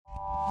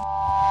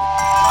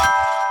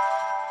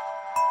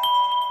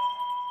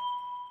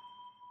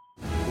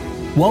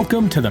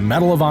Welcome to the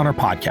Medal of Honor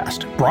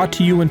podcast, brought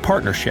to you in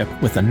partnership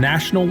with the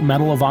National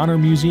Medal of Honor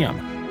Museum.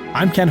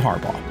 I'm Ken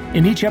Harbaugh.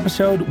 In each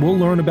episode, we'll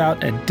learn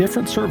about a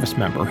different service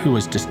member who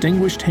has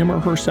distinguished him or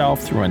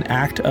herself through an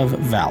act of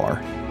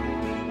valor.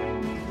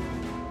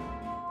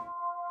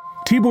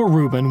 Tibor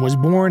Rubin was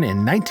born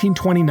in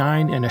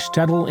 1929 in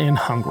Esztergom in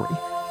Hungary.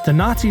 The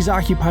Nazis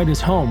occupied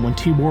his home when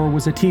Tibor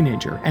was a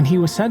teenager, and he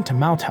was sent to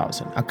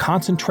Mauthausen, a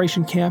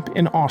concentration camp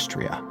in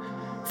Austria.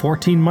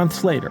 14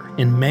 months later,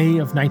 in May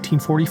of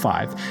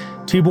 1945,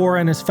 Tibor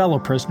and his fellow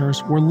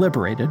prisoners were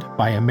liberated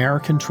by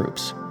American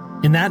troops.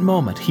 In that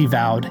moment, he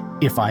vowed,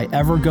 "If I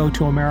ever go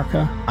to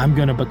America, I'm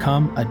going to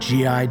become a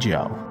G.I.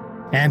 Joe."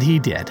 And he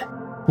did.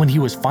 When he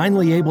was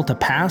finally able to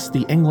pass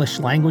the English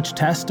language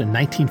test in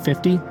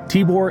 1950,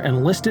 Tibor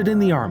enlisted in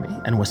the army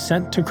and was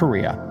sent to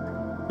Korea.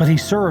 But he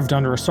served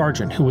under a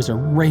sergeant who was a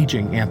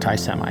raging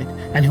anti-Semite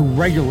and who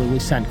regularly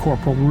sent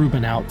Corporal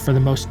Rubin out for the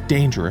most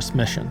dangerous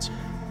missions.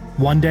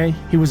 One day,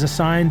 he was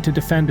assigned to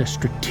defend a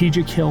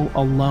strategic hill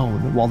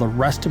alone while the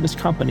rest of his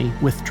company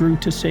withdrew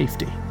to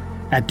safety.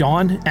 At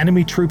dawn,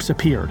 enemy troops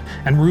appeared,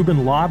 and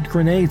Rubin lobbed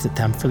grenades at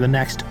them for the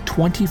next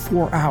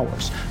 24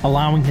 hours,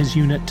 allowing his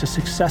unit to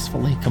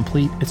successfully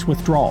complete its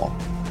withdrawal.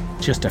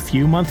 Just a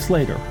few months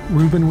later,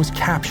 Rubin was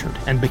captured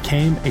and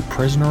became a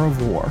prisoner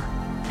of war.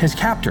 His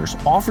captors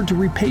offered to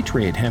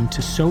repatriate him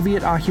to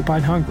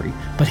Soviet-occupied Hungary,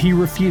 but he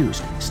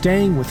refused,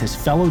 staying with his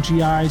fellow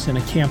GIs in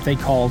a camp they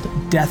called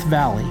Death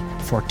Valley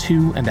for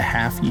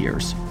 2.5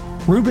 years.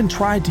 Rubin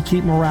tried to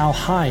keep morale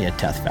high at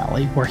Death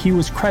Valley, where he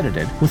was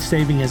credited with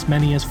saving as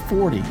many as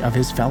 40 of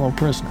his fellow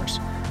prisoners.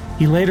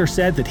 He later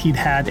said that he'd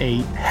had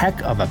a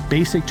heck of a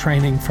basic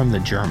training from the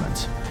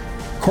Germans.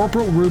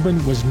 Corporal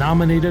Rubin was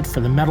nominated for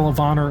the Medal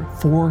of Honor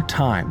 4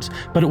 times,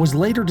 but it was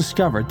later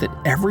discovered that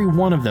every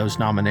one of those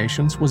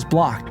nominations was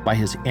blocked by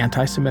his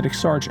anti-Semitic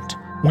sergeant.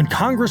 When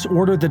Congress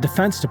ordered the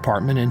Defense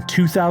Department in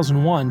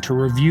 2001 to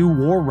review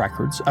war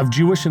records of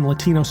Jewish and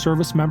Latino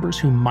service members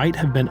who might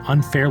have been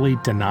unfairly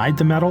denied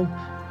the medal,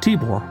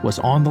 Tibor was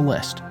on the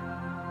list.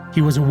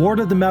 He was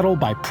awarded the medal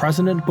by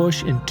President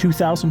Bush in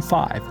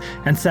 2005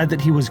 and said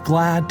that he was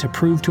glad to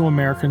prove to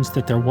Americans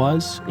that there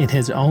was, in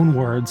his own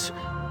words,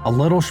 a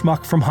little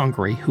schmuck from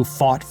Hungary who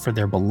fought for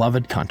their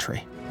beloved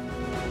country.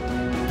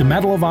 The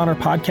Medal of Honor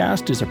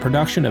podcast is a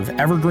production of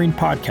Evergreen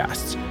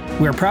Podcasts.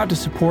 We are proud to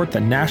support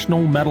the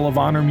National Medal of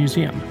Honor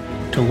Museum.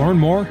 To learn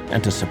more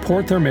and to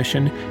support their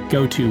mission,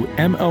 go to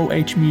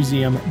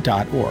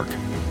mohmuseum.org.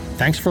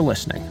 Thanks for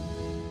listening.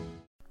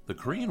 The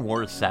Korean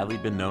War has sadly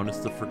been known as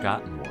the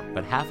Forgotten War,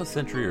 but half a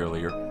century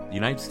earlier, the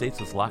United States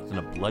was locked in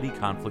a bloody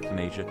conflict in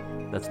Asia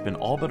that's been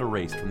all but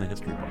erased from the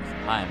history books.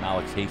 Hi, I'm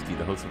Alex Hasty,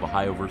 the host of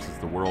Ohio versus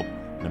the World,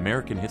 an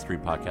American history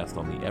podcast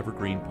on the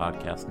Evergreen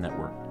Podcast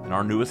Network. In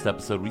our newest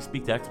episode, we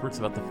speak to experts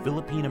about the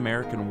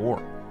Philippine-American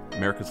War,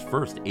 America's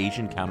first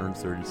Asian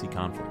counterinsurgency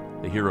conflict.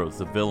 The heroes,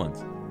 the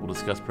villains. We'll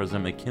discuss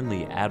President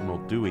McKinley, Admiral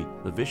Dewey,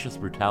 the vicious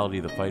brutality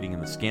of the fighting,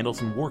 and the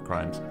scandals and war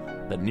crimes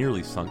that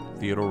nearly sunk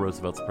Theodore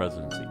Roosevelt's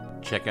presidency.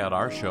 Check out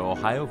our show,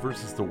 Ohio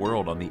versus the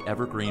World, on the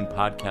Evergreen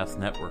Podcast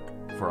Network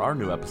for our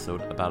new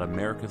episode about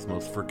America's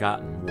most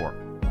forgotten war.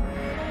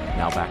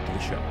 Now back to the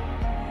show.